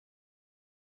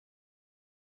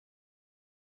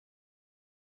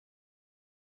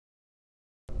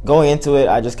Going into it,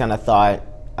 I just kind of thought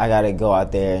I got to go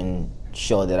out there and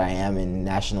show that I am in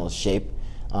national shape.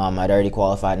 I'd already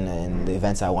qualified in the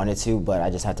events I wanted to, but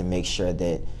I just had to make sure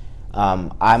that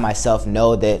I myself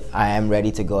know that I am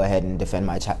ready to go ahead and defend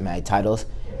my titles,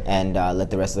 and let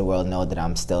the rest of the world know that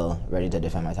I'm still ready to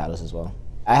defend my titles as well.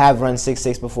 I have run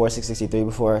 6'6" before, 6'63"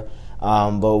 before,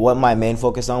 but what my main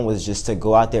focus on was just to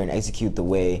go out there and execute the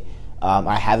way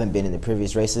I haven't been in the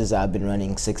previous races. I've been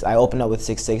running I opened up with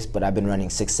 6'6", but I've been running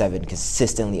 6'7"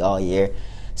 consistently all year.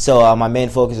 So my main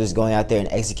focus was going out there and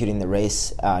executing the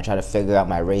race, try to figure out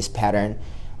my race pattern,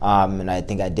 and I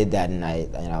think I did that, and I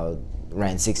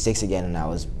ran 6'6" again, and I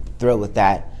was thrilled with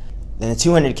that. Then the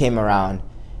 200 came around,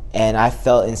 and I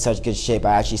felt in such good shape.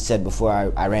 I actually said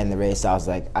before I ran the race, I was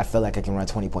like, I feel like I can run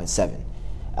 20.7.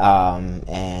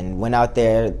 And went out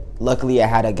there. Luckily, I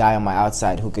had a guy on my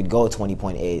outside who could go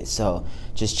 20.8, so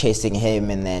just chasing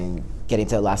him and then getting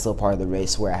to the last little part of the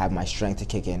race where I had my strength to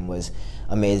kick in was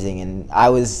amazing, and I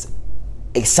was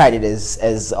excited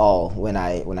as all when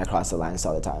I crossed the line and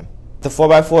saw the time. The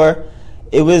 4x4,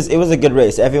 it was a good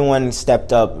race. Everyone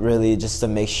stepped up really just to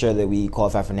make sure that we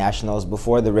qualified for nationals.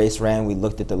 Before the race ran, we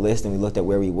looked at the list and we looked at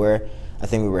where we were. I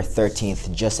think we were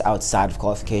 13th, just outside of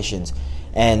qualifications.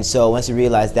 And so once we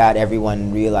realized that,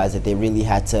 everyone realized that they really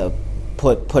had to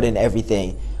put in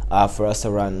everything for us to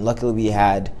run. Luckily, we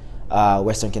had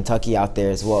Western Kentucky out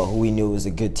there as well, who we knew was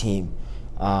a good team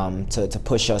to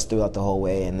push us throughout the whole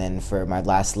way. And then for my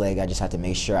last leg, I just had to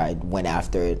make sure I went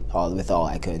after it with all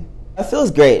I could. It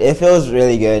feels great. It feels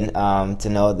really good to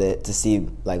know that, to see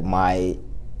like my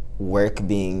work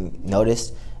being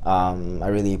noticed. I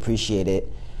really appreciate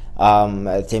it. At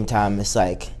the same time, it's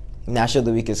like National of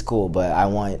the Week is cool, but I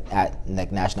want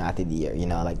National Athlete of the Year. You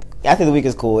know, like Athlete of the Week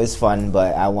is cool, it's fun,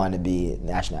 but I want to be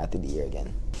National Athlete of the Year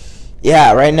again.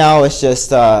 Yeah, right now it's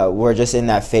just we're just in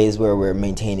that phase where we're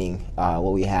maintaining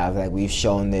what we have. Like we've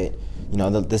shown that, you know,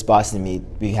 this Boston meet,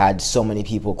 we had so many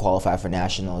people qualify for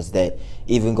nationals that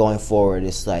even going forward,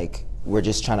 it's like we're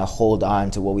just trying to hold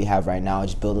on to what we have right now,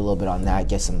 just build a little bit on that,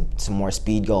 get some more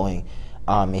speed going.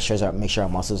 Make sure our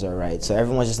muscles are right. So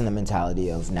everyone's just in the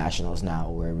mentality of nationals now.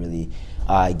 We're really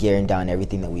gearing down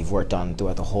everything that we've worked on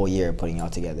throughout the whole year, putting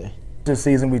out together. This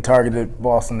season we targeted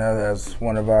Boston as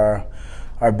one of our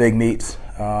big meets,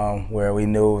 where we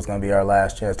knew it was going to be our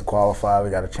last chance to qualify. We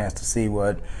got a chance to see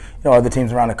what other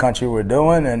teams around the country were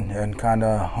doing and kind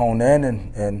of hone in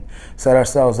and set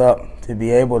ourselves up to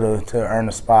be able to earn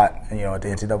a spot at the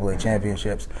NCAA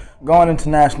championships. Going into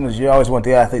nationals, you always want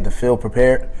the athlete to feel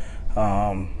prepared.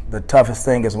 The toughest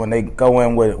thing is when they go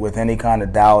in with any kind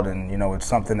of doubt and it's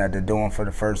something that they're doing for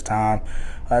the first time.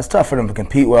 It's tough for them to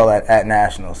compete well at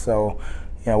nationals. So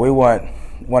we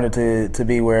wanted to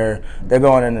be where they're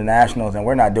going into nationals and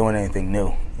we're not doing anything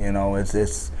new. It's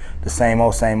the same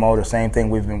old, the same thing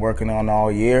we've been working on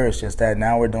all year. It's just that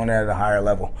now we're doing it at a higher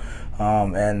level.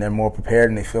 And they're more prepared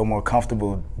and they feel more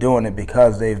comfortable doing it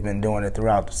because they've been doing it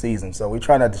throughout the season. So we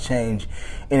try not to change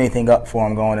anything up for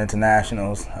them going into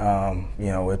nationals.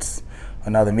 It's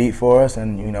another meet for us,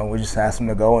 and we just ask them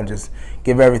to go and just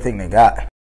give everything they got.